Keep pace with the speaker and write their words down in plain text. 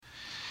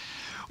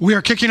We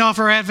are kicking off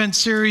our Advent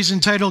series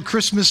entitled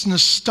Christmas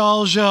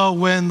Nostalgia.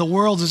 When the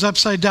world is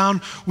upside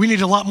down, we need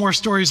a lot more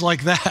stories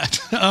like that.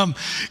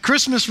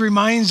 Christmas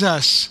reminds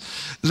us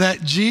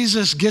that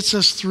Jesus gets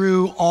us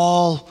through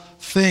all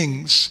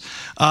things.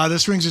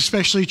 This rings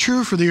especially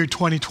true for the year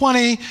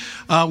 2020.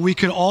 We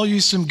could all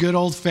use some good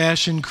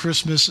old-fashioned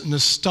Christmas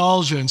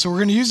nostalgia. And so we're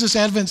going to use this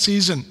Advent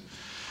season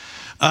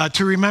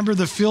to remember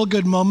the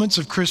feel-good moments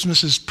of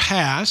Christmas's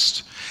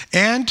past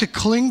and to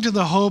cling to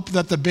the hope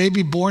that the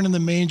baby born in the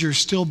manger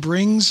still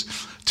brings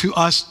to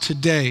us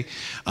today.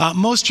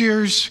 Most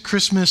years,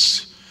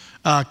 Christmas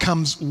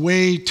comes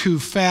way too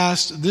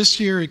fast. This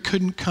year, it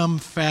couldn't come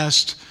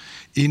fast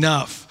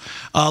enough.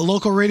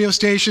 Local radio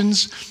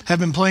stations have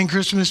been playing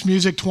Christmas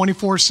music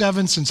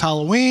 24/7 since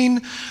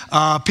Halloween.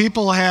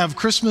 People have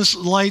Christmas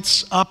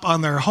lights up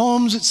on their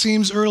homes, it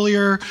seems,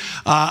 earlier.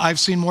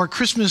 I've seen more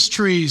Christmas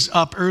trees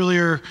up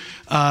earlier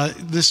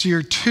this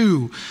year,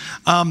 too.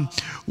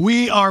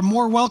 We are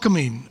more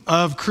welcoming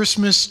of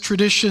Christmas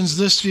traditions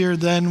this year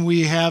than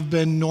we have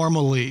been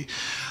normally.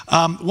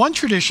 One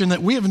tradition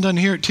that we haven't done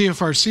here at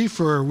TFRC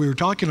we were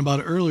talking about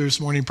it earlier this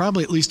morning,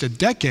 probably at least a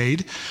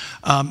decade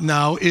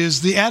now,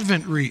 is the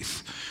Advent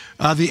wreath.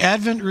 The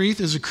Advent wreath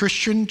is a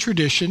Christian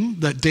tradition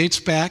that dates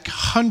back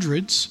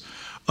hundreds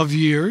of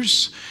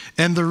years,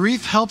 and the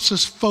wreath helps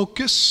us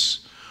focus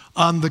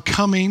on the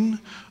coming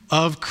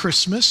of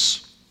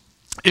Christmas.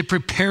 It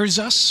prepares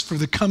us for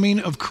the coming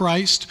of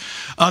Christ.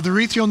 The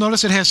wreath, you'll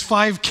notice it has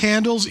 5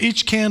 candles.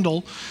 Each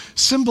candle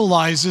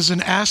symbolizes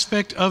an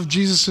aspect of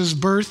Jesus'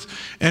 birth,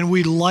 and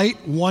we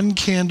light one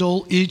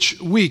candle each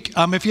week.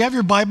 If you have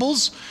your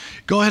Bibles,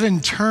 go ahead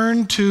and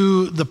turn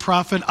to the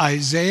prophet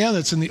Isaiah.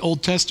 That's in the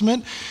Old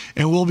Testament,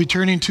 and we'll be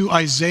turning to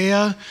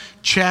Isaiah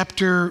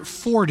chapter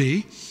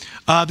 40.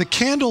 The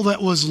candle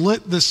that was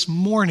lit this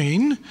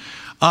morning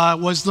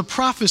was the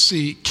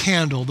prophecy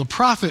candle. The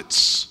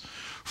prophets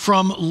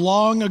from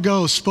long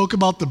ago spoke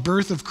about the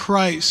birth of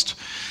Christ,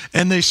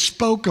 and they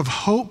spoke of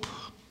hope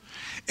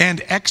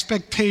and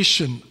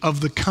expectation of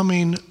the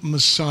coming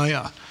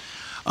Messiah.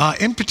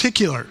 In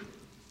particular,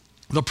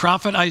 the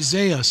prophet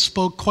Isaiah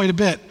spoke quite a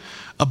bit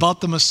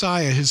about the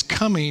Messiah, his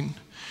coming,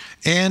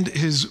 and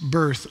his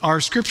birth.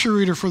 Our scripture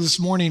reader for this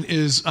morning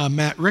is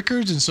Matt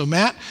Rickards. And so,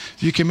 Matt,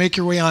 if you can make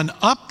your way on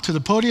up to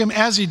the podium.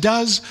 As he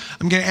does,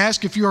 I'm going to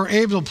ask if you are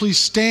able to please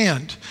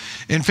stand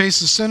and face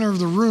the center of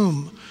the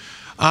room.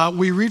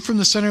 We read from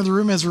the center of the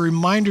room as a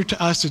reminder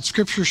to us that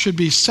Scripture should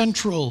be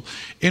central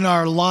in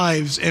our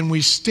lives, and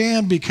we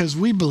stand because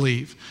we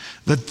believe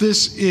that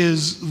this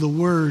is the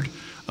Word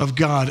of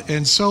God.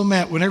 And so,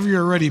 Matt, whenever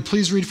you're ready,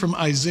 please read from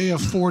Isaiah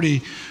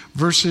 40,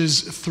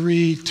 verses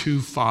 3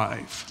 to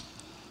 5.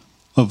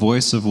 A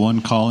voice of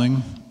one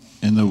calling,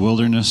 in the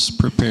wilderness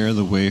prepare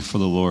the way for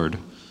the Lord.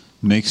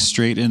 Make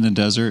straight in the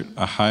desert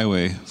a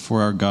highway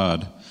for our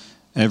God.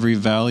 Every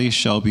valley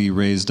shall be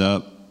raised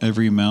up,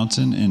 every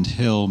mountain and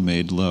hill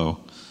made low.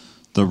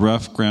 The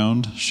rough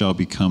ground shall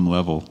become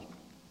level,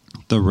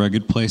 the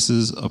rugged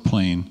places a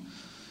plain,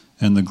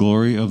 and the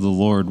glory of the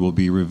Lord will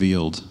be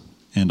revealed,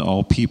 and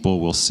all people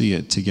will see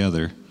it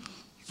together,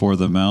 for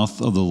the mouth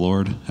of the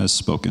Lord has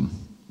spoken.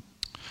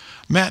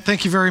 Matt,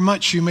 thank you very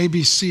much. You may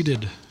be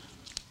seated.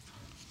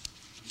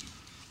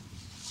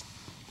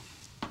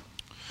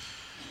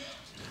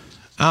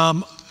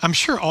 I'm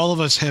sure all of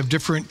us have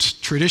different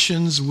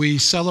traditions we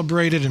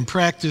celebrated and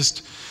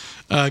practiced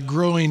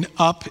growing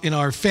up in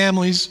our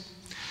families.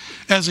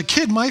 As a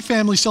kid, my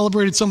family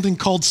celebrated something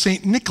called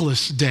St.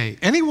 Nicholas Day.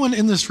 Anyone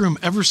in this room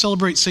ever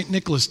celebrate St.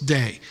 Nicholas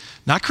Day?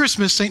 Not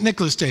Christmas, St.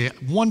 Nicholas Day.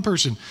 One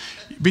person.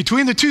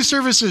 Between the two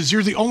services,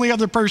 you're the only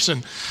other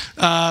person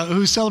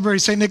who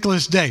celebrated St.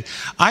 Nicholas Day.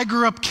 I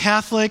grew up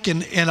Catholic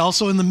and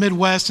also in the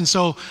Midwest, and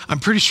so I'm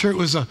pretty sure it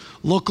was a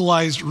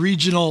localized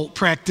regional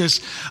practice.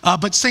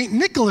 But St.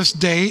 Nicholas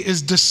Day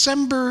is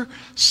December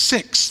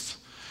 6th.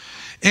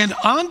 And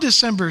on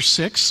December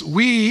 6th,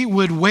 we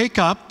would wake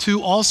up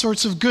to all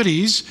sorts of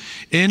goodies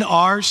in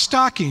our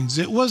stockings.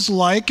 It was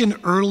like an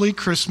early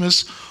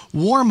Christmas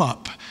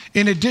warm-up.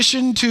 In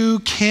addition to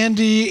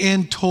candy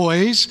and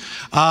toys,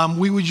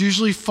 we would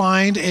usually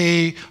find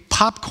a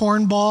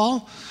popcorn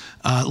ball.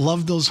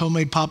 Loved those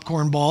homemade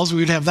popcorn balls. We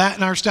would have that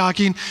in our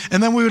stocking.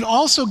 And then we would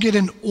also get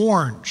an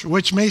orange,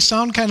 which may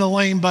sound kind of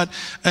lame, but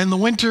in the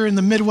winter in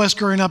the Midwest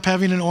growing up,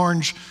 having an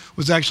orange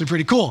was actually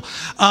pretty cool.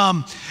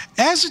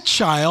 As a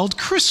child,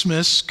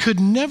 Christmas could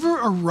never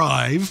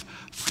arrive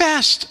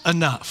fast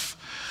enough.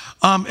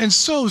 And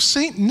so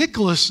St.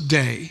 Nicholas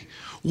Day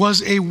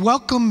was a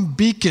welcome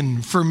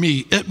beacon for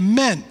me. It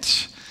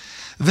meant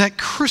that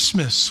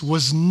Christmas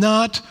was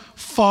not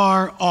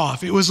far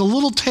off. It was a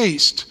little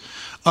taste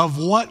of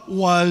what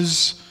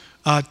was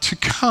to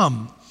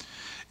come.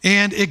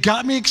 And it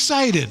got me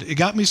excited. It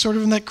got me sort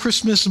of in that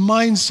Christmas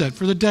mindset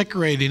for the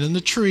decorating and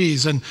the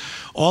trees and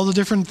all the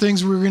different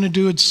things we were going to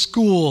do at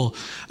school.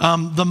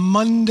 The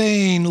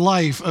mundane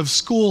life of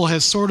school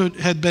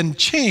had been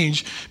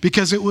changed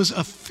because it was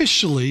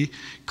officially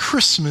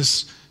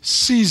Christmas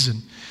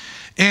season.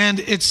 And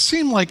it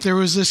seemed like there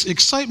was this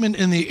excitement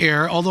in the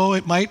air, although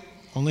it might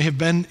only have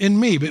been in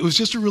me, but it was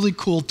just a really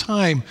cool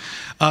time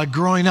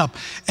growing up.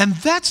 And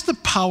that's the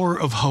power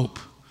of hope.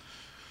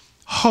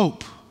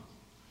 Hope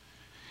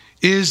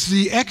is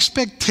the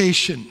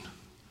expectation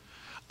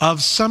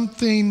of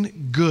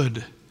something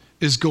good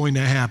is going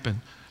to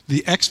happen.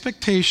 The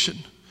expectation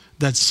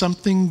that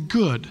something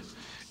good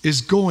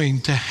is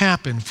going to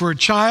happen. For a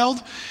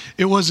child,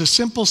 it was a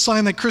simple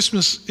sign that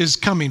Christmas is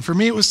coming. For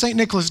me, it was St.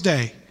 Nicholas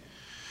Day.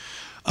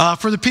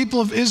 For the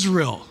people of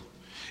Israel,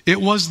 it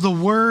was the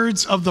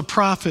words of the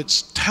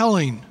prophets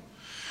telling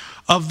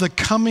of the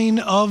coming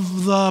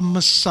of the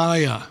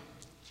Messiah.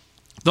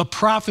 The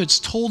prophets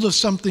told us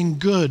something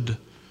good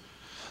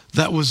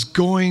that was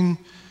going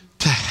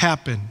to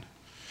happen.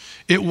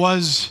 It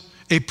was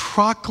a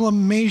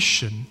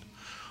proclamation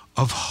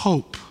of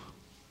hope.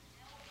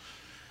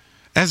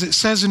 As it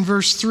says in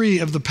verse 3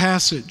 of the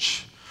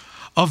passage,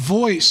 a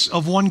voice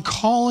of one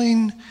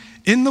calling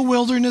in the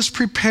wilderness,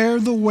 prepare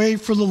the way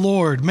for the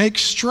Lord. Make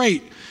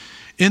straight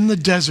in the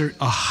desert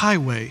a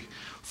highway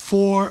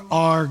for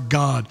our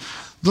God.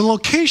 The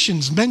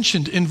locations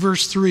mentioned in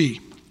verse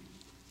 3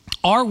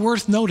 are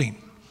worth noting.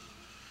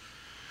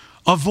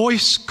 A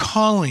voice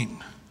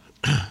calling,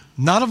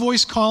 not a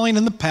voice calling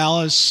in the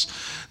palace,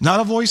 not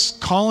a voice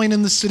calling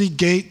in the city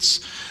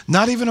gates,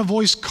 not even a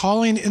voice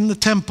calling in the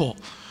temple,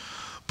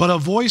 but a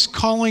voice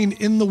calling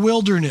in the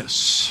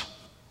wilderness,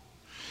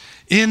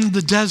 in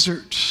the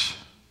desert.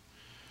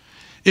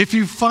 If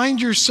you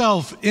find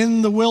yourself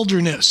in the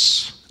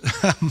wilderness,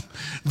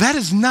 that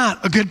is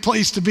not a good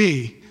place to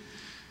be.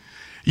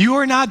 You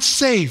are not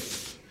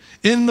safe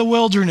in the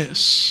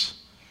wilderness.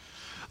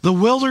 The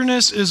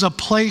wilderness is a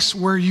place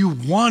where you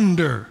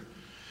wander.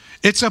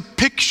 It's a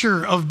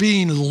picture of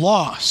being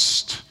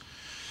lost,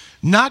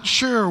 not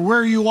sure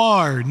where you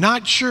are,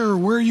 not sure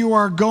where you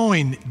are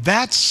going.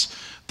 That's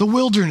the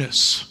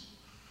wilderness.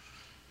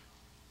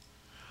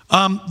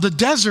 The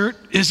desert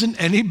isn't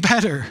any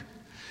better.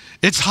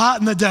 It's hot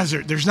in the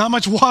desert. There's not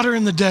much water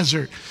in the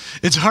desert.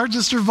 It's hard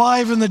to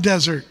survive in the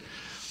desert.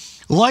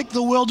 Like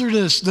the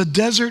wilderness, the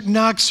desert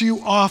knocks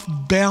you off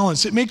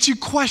balance. It makes you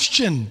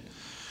question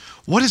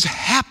what is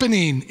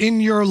happening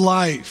in your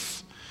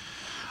life.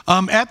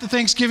 At the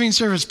Thanksgiving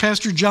service,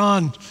 Pastor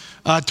John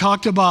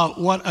talked about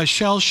what a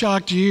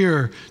shell-shocked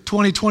year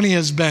 2020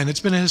 has been. It's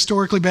been a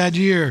historically bad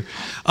year.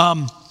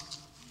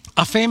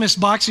 A famous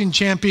boxing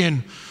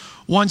champion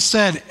once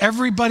said,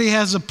 everybody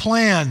has a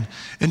plan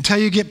until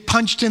you get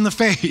punched in the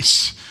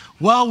face.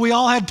 Well, we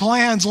all had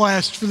plans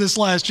for this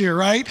last year,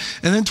 right?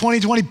 And then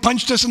 2020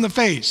 punched us in the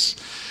face.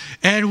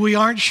 And we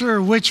aren't sure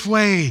which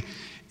way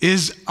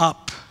is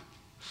up.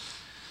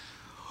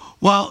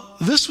 Well,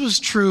 this was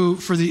true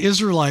for the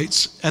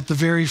Israelites at the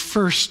very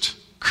first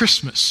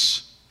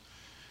Christmas.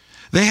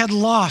 They had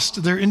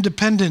lost their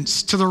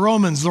independence to the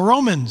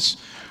Romans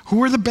who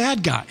were the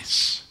bad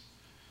guys.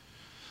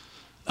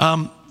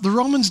 The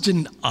Romans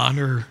didn't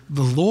honor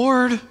the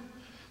Lord.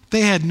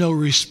 They had no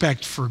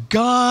respect for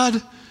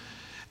God.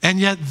 And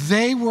yet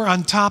they were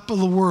on top of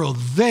the world.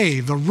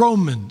 They, the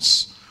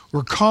Romans,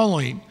 were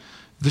calling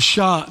the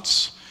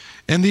shots.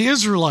 And the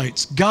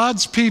Israelites,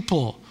 God's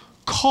people,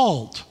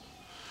 called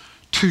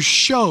to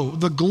show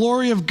the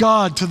glory of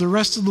God to the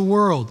rest of the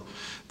world.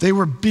 They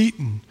were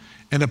beaten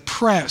and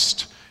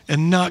oppressed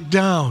and knocked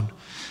down.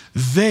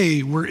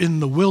 They were in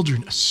the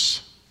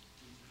wilderness,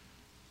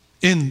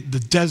 in the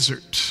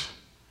desert.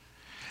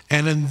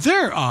 And in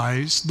their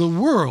eyes, the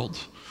world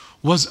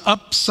was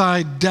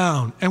upside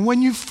down. And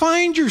when you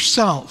find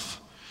yourself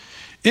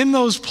in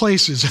those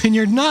places and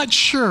you're not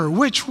sure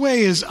which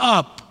way is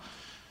up,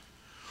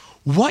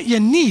 what you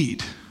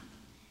need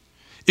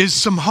is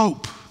some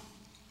hope.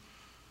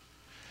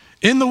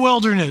 In the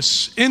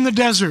wilderness, in the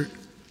desert,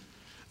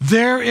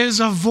 there is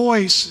a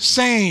voice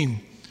saying,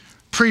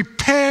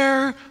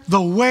 prepare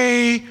the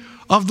way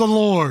of the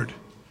Lord.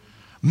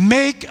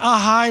 Make a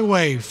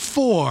highway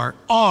for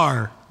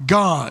our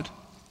God.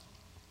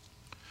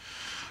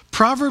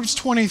 Proverbs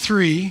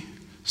 23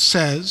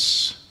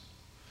 says,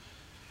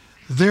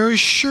 there is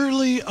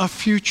surely a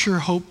future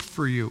hope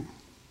for you,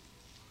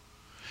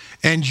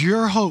 and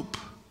your hope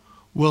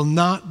will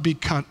not be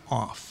cut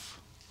off.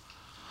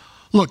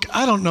 Look,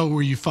 I don't know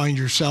where you find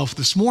yourself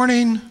this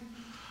morning.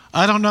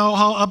 I don't know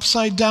how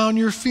upside down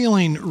you're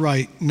feeling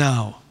right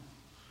now.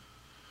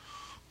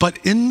 But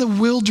in the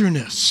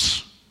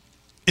wilderness,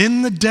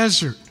 in the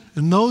desert,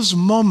 in those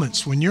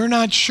moments when you're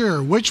not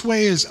sure which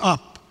way is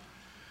up,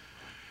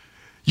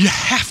 you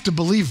have to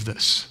believe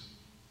this.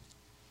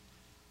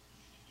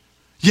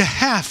 You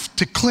have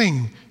to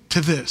cling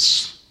to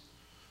this.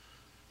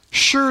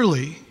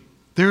 Surely,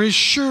 there is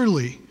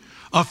surely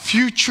a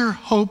future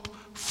hope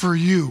for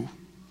you.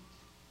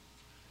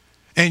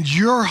 And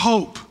your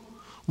hope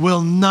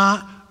will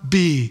not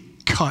be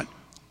cut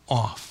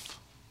off.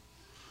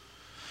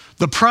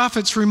 The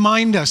prophets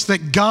remind us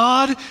that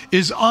God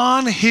is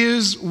on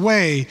his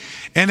way,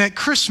 and at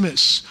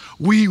Christmas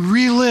we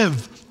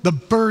relive the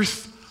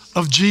birth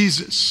of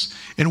Jesus,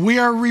 and we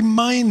are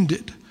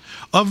reminded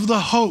of the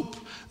hope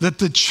that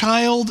the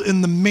child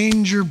in the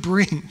manger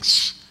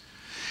brings.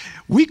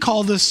 We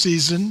call this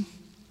season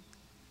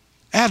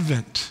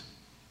Advent.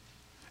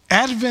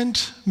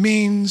 Advent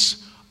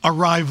means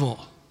arrival.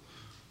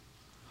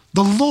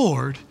 The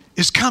Lord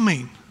is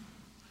coming.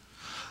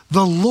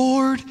 The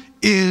Lord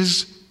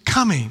is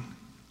coming.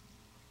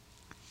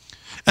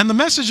 And the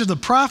message of the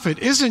prophet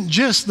isn't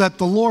just that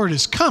the Lord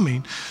is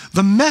coming.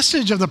 The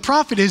message of the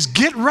prophet is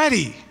get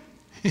ready.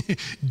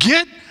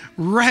 Get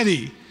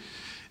ready.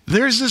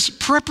 There's this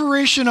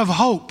preparation of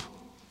hope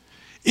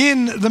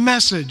in the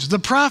message. The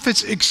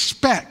prophets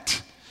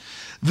expect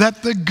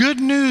that the good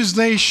news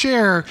they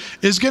share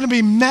is going to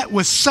be met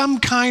with some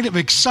kind of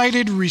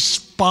excited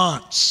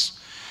response.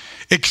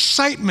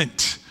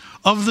 Excitement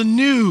of the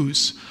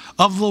news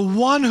of the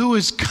one who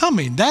is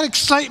coming. That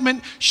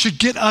excitement should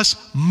get us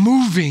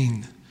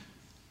moving.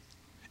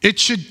 It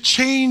should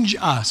change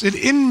us. It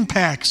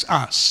impacts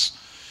us.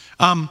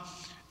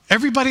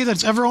 Everybody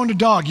that's ever owned a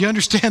dog, you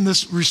understand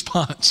this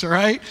response, all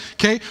right?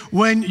 Okay?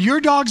 When your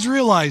dogs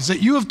realize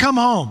that you have come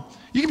home,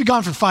 you can be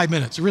gone for 5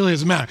 minutes, it really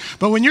doesn't matter.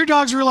 But when your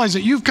dogs realize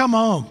that you've come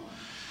home,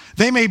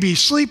 they may be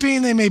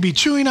sleeping, they may be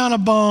chewing on a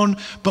bone,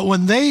 but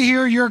when they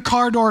hear your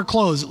car door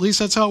close, at least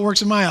that's how it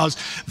works in my house,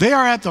 they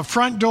are at the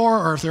front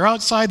door, or if they're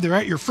outside, they're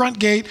at your front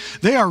gate.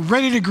 They are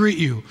ready to greet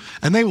you,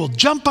 and they will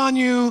jump on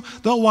you.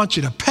 They'll want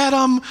you to pet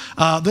them.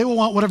 They will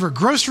want whatever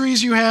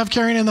groceries you have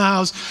carrying in the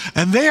house,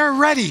 and they are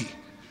ready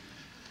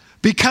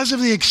because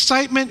of the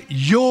excitement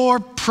your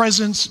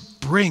presence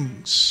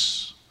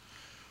brings.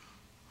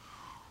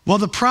 Well,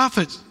 the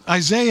prophet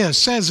Isaiah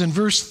says in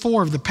verse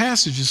 4 of the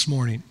passage this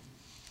morning,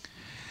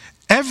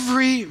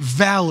 every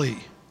valley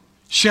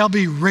shall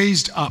be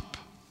raised up,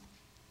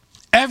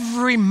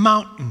 every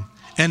mountain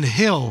and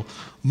hill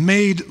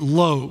made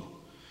low,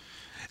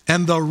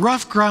 and the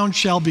rough ground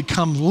shall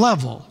become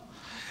level,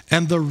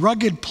 and the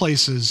rugged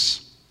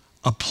places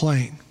a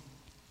plain.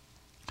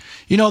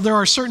 You know, there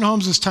are certain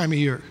homes this time of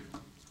year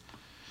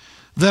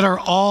that are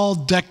all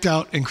decked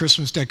out in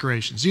Christmas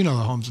decorations. You know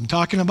the homes I'm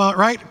talking about,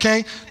 right?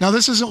 Okay. Now,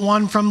 this isn't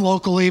one from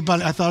locally,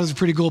 but I thought it was a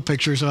pretty cool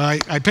picture, so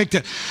I picked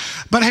it.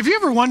 But have you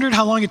ever wondered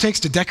how long it takes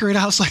to decorate a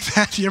house like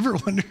that? Do you ever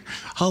wonder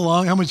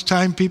how much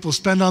time people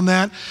spend on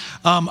that?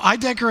 I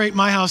decorate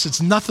my house.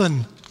 It's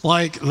nothing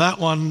like that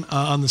one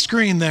on the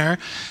screen there.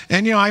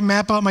 And, you know, I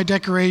map out my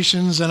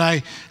decorations, and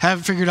I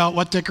have figured out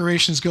what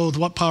decorations go with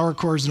what power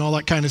cords and all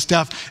that kind of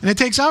stuff. And it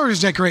takes hours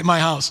to decorate my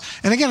house.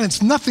 And again,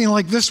 it's nothing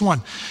like this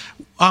one.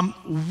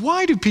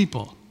 Why do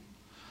people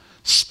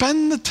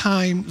spend the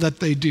time that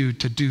they do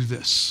to do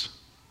this?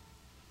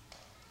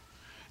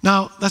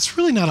 Now, that's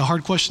really not a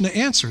hard question to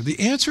answer. The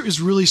answer is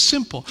really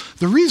simple.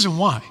 The reason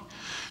why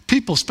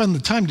people spend the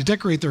time to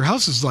decorate their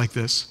houses like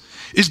this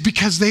is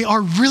because they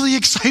are really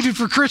excited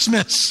for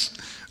Christmas,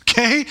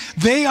 okay?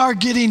 They are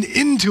getting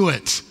into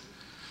it.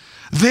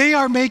 They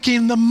are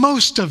making the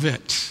most of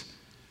it.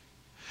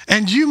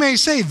 And you may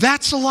say,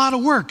 that's a lot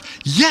of work.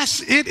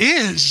 Yes, it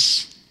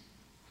is.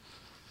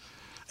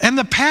 And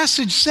the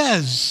passage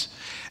says,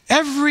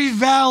 every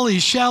valley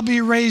shall be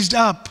raised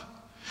up,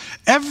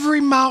 every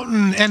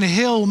mountain and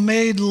hill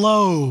made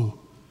low.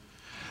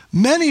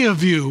 Many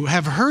of you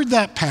have heard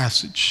that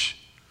passage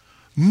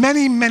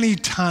many, many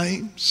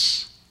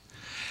times.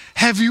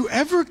 Have you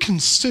ever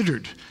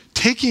considered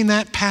taking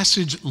that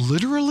passage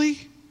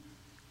literally?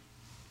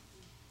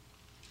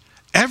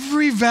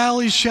 Every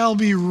valley shall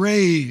be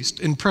raised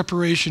in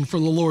preparation for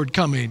the Lord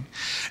coming.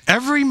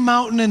 Every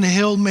mountain and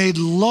hill made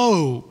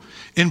low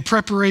in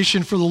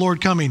preparation for the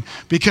Lord coming,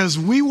 because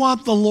we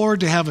want the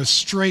Lord to have a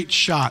straight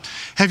shot.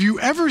 Have you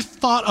ever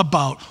thought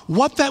about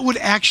what that would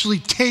actually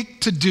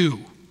take to do?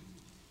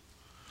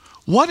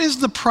 What is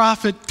the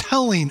prophet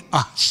telling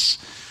us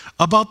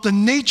about the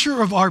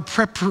nature of our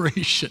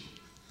preparation?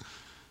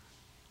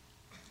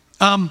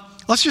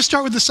 Let's just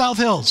start with the South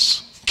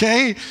Hills,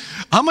 okay?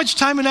 How much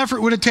time and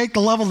effort would it take to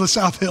level the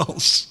South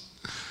Hills?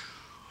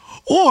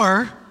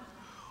 Or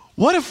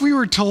what if we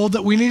were told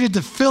that we needed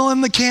to fill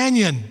in the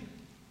canyon?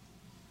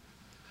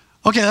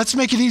 Okay, let's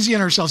make it easy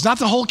on ourselves. Not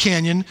the whole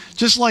canyon,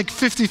 just like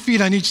 50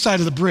 feet on each side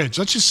of the bridge.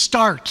 Let's just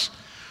start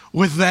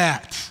with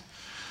that.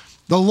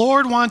 The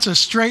Lord wants a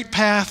straight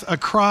path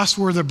across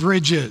where the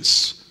bridge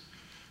is,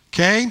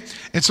 okay?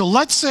 And so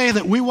let's say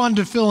that we wanted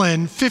to fill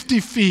in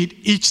 50 feet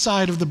each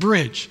side of the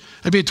bridge.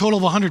 That'd be a total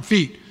of 100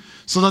 feet,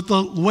 so that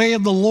the way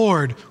of the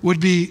Lord would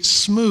be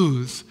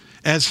smooth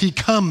as he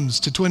comes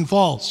to Twin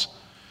Falls.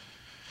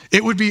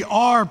 It would be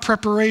our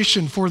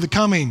preparation for the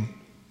coming.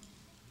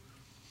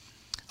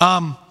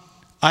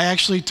 I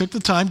actually took the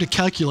time to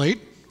calculate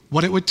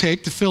what it would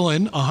take to fill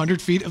in 100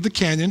 feet of the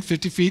canyon,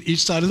 50 feet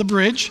each side of the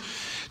bridge,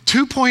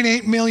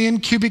 2.8 million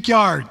cubic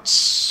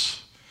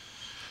yards,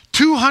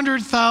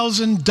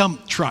 200,000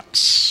 dump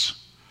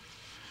trucks.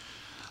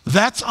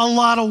 That's a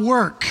lot of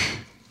work.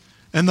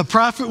 And the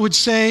prophet would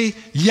say,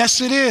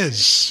 yes, it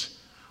is.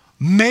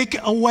 Make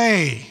a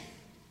way.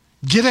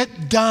 Get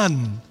it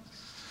done.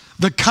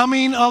 The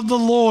coming of the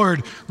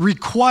Lord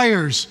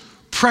requires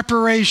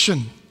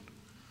preparation.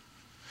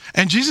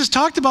 And Jesus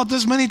talked about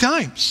this many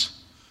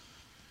times.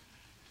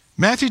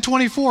 Matthew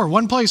 24,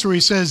 one place where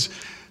he says,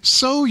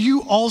 so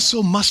you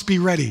also must be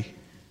ready,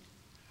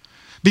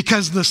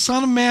 because the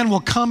Son of Man will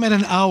come at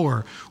an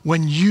hour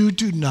when you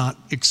do not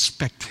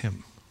expect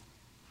him.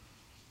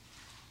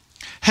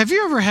 Have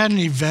you ever had an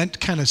event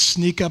kind of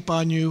sneak up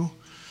on you?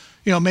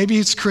 You know, maybe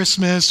it's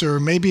Christmas, or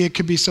maybe it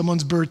could be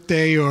someone's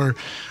birthday or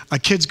a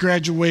kid's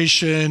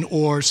graduation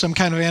or some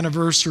kind of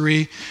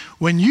anniversary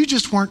when you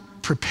just weren't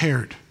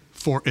prepared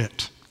for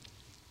it.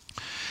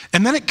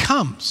 And then it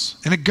comes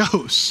and it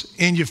goes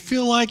and you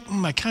feel like,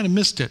 I kind of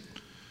missed it.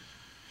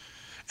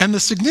 And the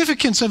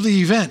significance of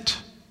the event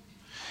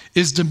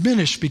is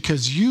diminished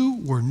because you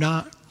were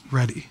not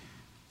ready.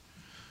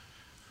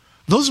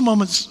 Those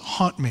moments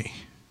haunt me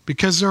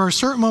because there are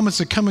certain moments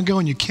that come and go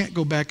and you can't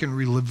go back and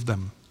relive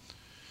them.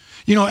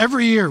 You know,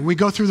 every year we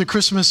go through the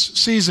Christmas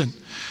season,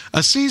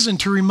 a season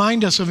to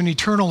remind us of an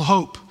eternal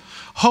hope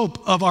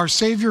of our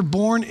Savior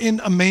born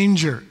in a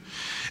manger.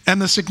 And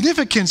the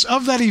significance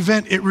of that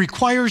event, it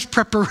requires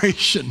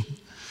preparation.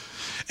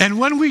 And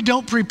when we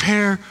don't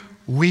prepare,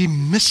 we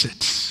miss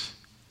it.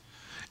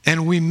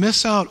 And we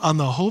miss out on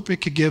the hope it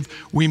could give.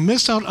 We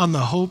miss out on the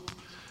hope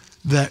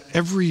that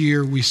every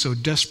year we so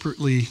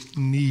desperately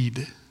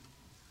need.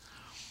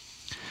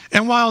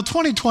 And while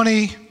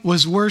 2020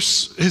 is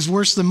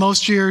worse than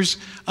most years,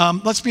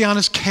 let's be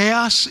honest,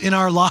 chaos in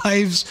our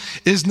lives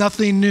is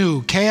nothing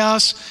new.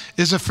 Chaos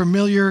is a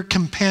familiar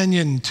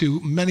companion to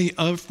many,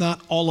 if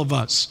not all of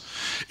us.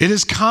 It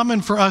is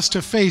common for us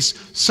to face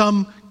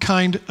some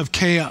kind of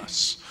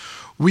chaos.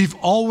 We've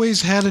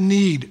always had a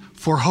need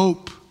for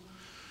hope,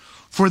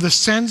 for the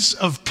sense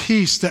of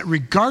peace that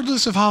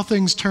regardless of how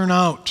things turn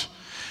out,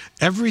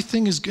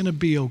 everything is going to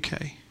be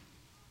okay.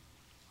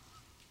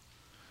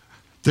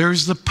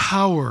 There's the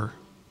power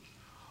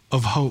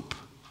of hope.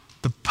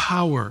 The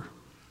power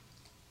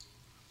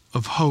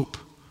of hope.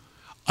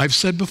 I've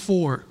said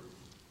before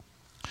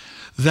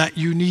that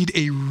you need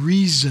a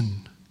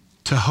reason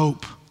to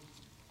hope.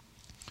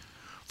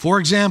 For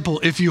example,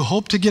 if you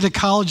hope to get a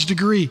college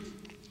degree,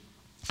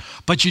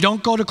 but you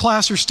don't go to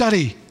class or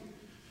study,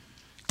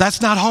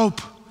 that's not hope.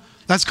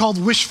 That's called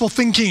wishful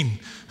thinking,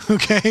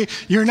 okay?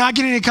 You're not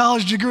getting a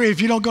college degree if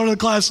you don't go to the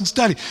class and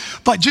study.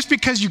 But just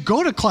because you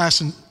go to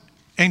class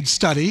and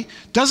study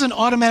doesn't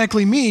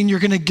automatically mean you're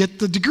going to get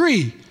the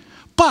degree.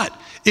 But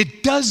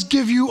it does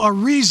give you a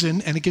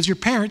reason, and it gives your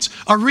parents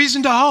a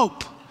reason to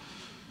hope.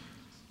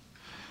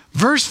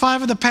 Verse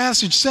 5 of the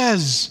passage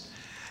says,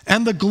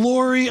 "And the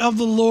glory of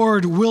the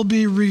Lord will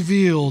be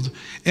revealed,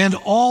 and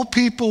all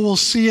people will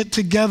see it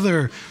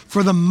together,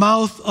 for the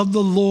mouth of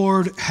the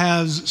Lord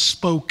has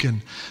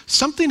spoken."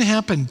 Something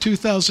happened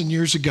 2,000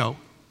 years ago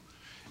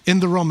in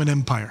the Roman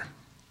Empire.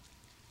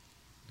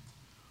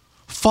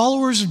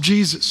 Followers of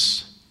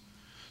Jesus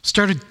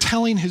started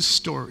telling his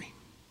story.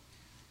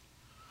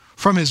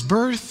 From his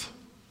birth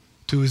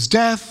to his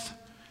death,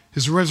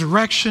 his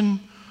resurrection,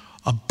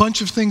 a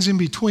bunch of things in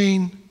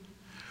between,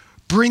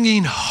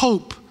 bringing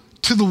hope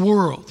to the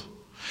world.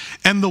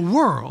 And the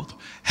world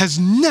has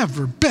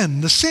never been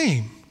the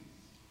same.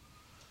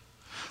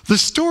 The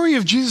story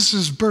of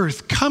Jesus'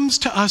 birth comes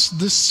to us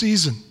this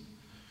season.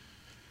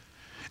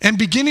 And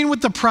beginning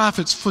with the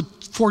prophets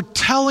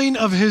foretelling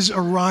of his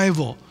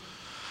arrival,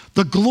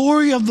 the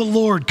glory of the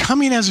Lord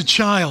coming as a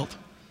child.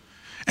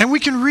 And we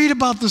can read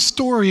about the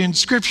story in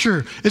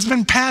Scripture. It's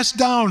been passed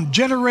down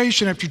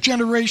generation after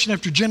generation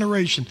after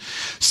generation.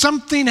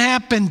 Something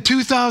happened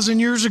 2,000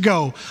 years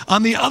ago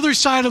on the other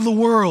side of the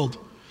world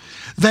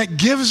that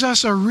gives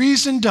us a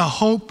reason to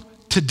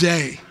hope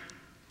today.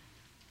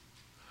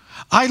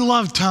 I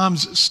love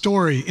Tom's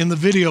story in the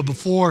video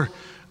before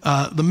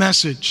the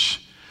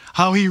message,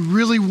 how he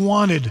really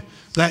wanted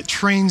that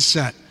train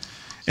set.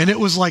 And it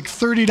was like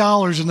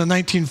 $30 in the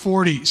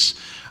 1940s.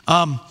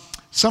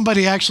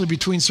 Somebody actually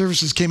between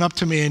services came up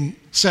to me and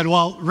said,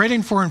 well,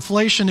 rating for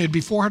inflation, it'd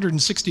be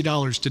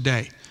 $460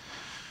 today.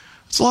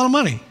 It's a lot of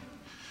money.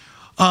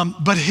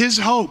 But his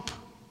hope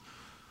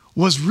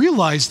was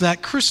realized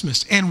that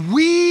Christmas. And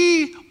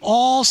we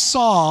all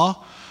saw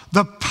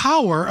the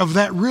power of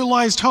that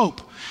realized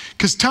hope.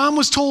 Because Tom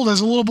was told as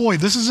a little boy,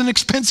 this is an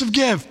expensive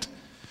gift.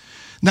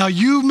 Now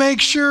you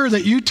make sure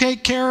that you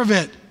take care of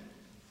it.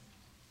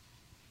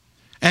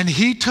 And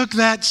he took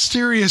that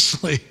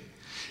seriously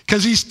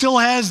because he still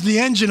has the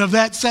engine of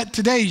that set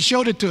today. He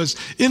showed it to us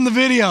in the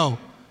video.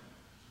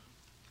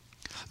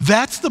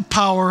 That's the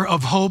power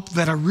of hope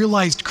that a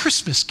realized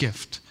Christmas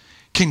gift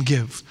can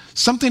give.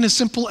 Something as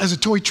simple as a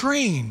toy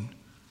train.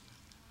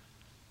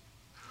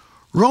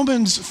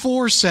 Romans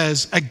 4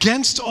 says,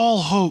 against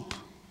all hope,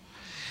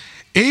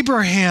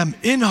 Abraham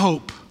in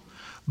hope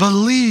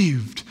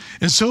believed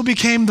and so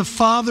became the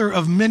father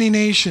of many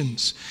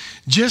nations.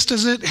 Just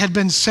as it had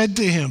been said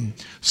to him,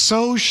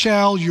 so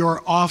shall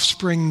your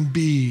offspring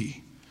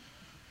be.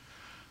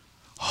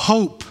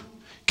 Hope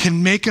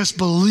can make us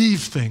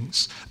believe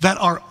things that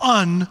are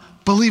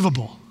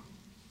unbelievable.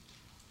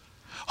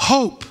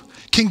 Hope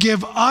can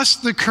give us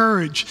the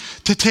courage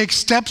to take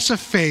steps of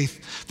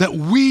faith that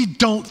we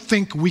don't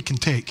think we can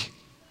take.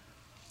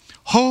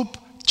 Hope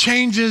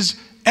changes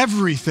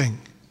everything.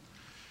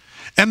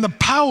 And the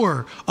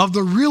power of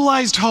the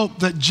realized hope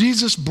that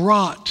Jesus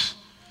brought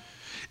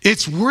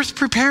It's worth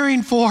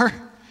preparing for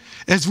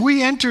as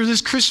we enter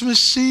this Christmas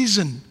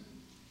season.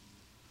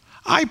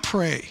 I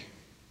pray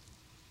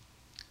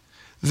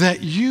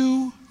that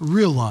you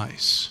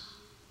realize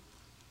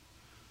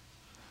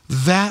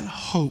that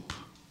hope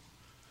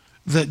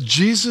that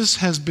Jesus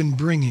has been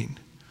bringing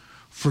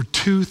for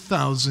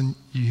 2,000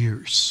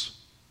 years.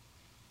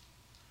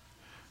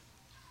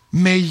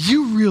 May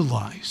you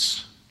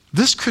realize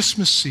this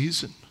Christmas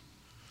season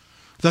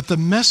that the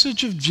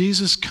message of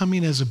Jesus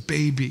coming as a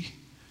baby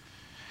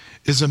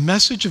is a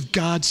message of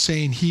God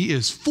saying he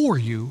is for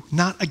you,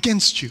 not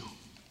against you.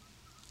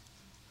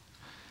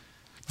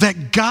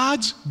 That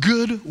God's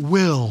good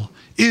will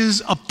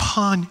is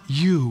upon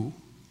you.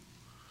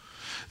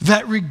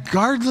 That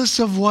regardless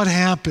of what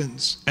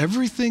happens,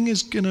 everything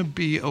is going to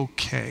be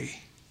okay.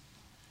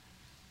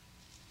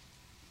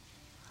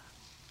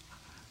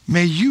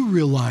 May you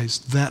realize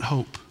that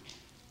hope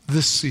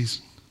this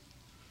season.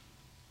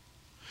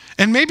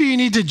 And maybe you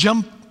need to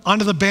jump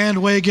onto the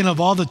bandwagon of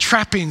all the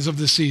trappings of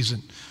the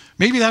season.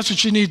 Maybe that's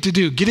what you need to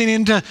do. Getting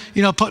into,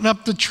 putting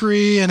up the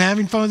tree and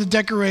having fun with the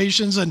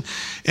decorations and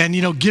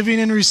giving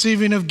and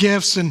receiving of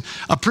gifts and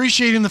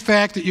appreciating the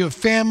fact that you have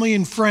family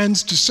and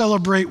friends to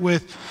celebrate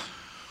with.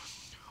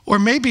 Or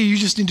maybe you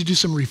just need to do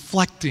some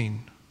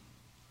reflecting.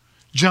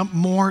 Jump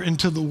more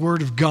into the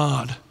Word of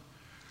God.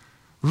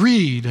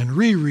 Read and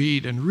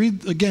reread and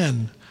read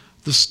again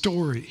the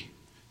story.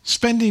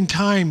 Spending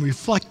time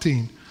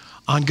reflecting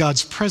on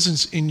God's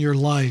presence in your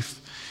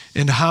life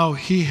and how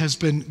he has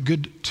been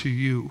good to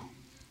you.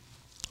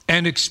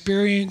 And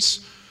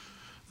experience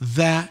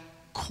that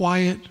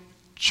quiet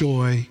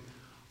joy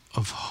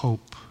of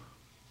hope.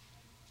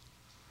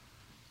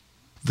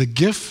 The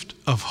gift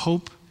of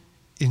hope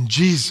in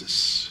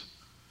Jesus.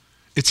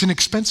 It's an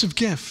expensive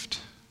gift.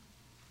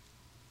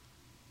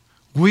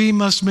 We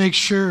must make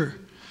sure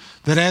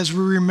that as we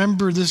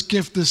remember this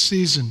gift this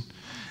season,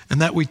 and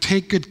that we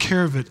take good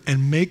care of it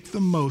and make the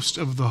most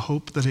of the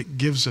hope that it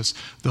gives us,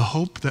 the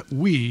hope that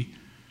we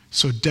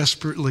so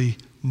desperately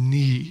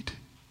need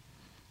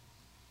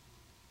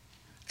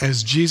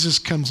as Jesus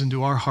comes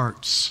into our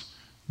hearts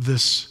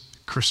this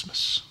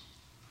Christmas.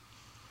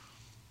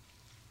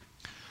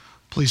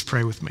 Please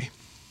pray with me.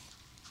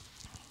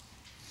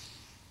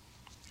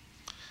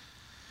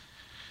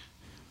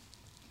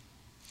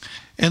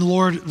 And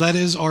Lord, that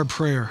is our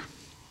prayer.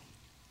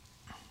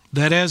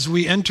 That as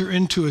we enter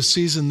into a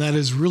season that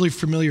is really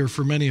familiar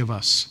for many of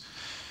us,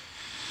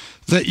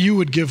 that you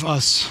would give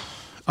us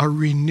a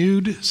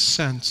renewed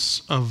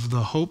sense of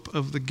the hope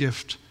of the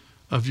gift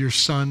of your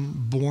Son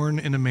born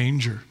in a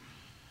manger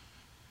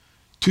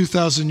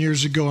 2,000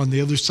 years ago on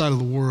the other side of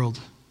the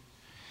world,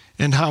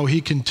 and how he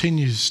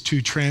continues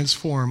to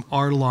transform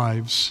our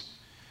lives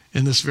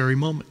in this very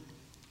moment.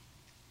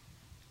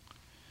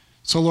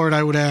 So Lord,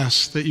 I would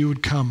ask that you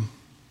would come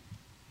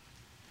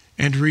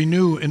and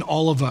renew in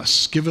all of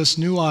us, give us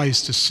new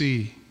eyes to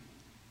see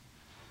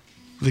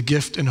the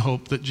gift and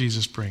hope that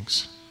Jesus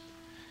brings.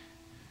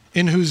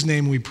 In whose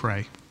name we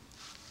pray.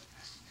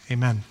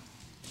 Amen.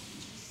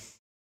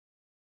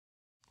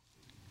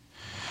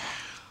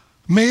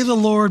 May the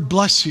Lord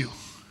bless you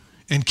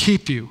and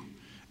keep you.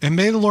 And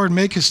may the Lord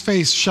make his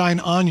face shine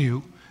on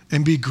you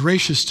and be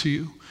gracious to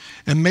you.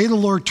 And may the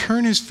Lord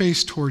turn his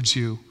face towards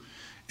you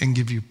and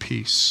give you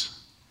peace.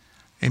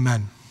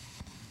 Amen.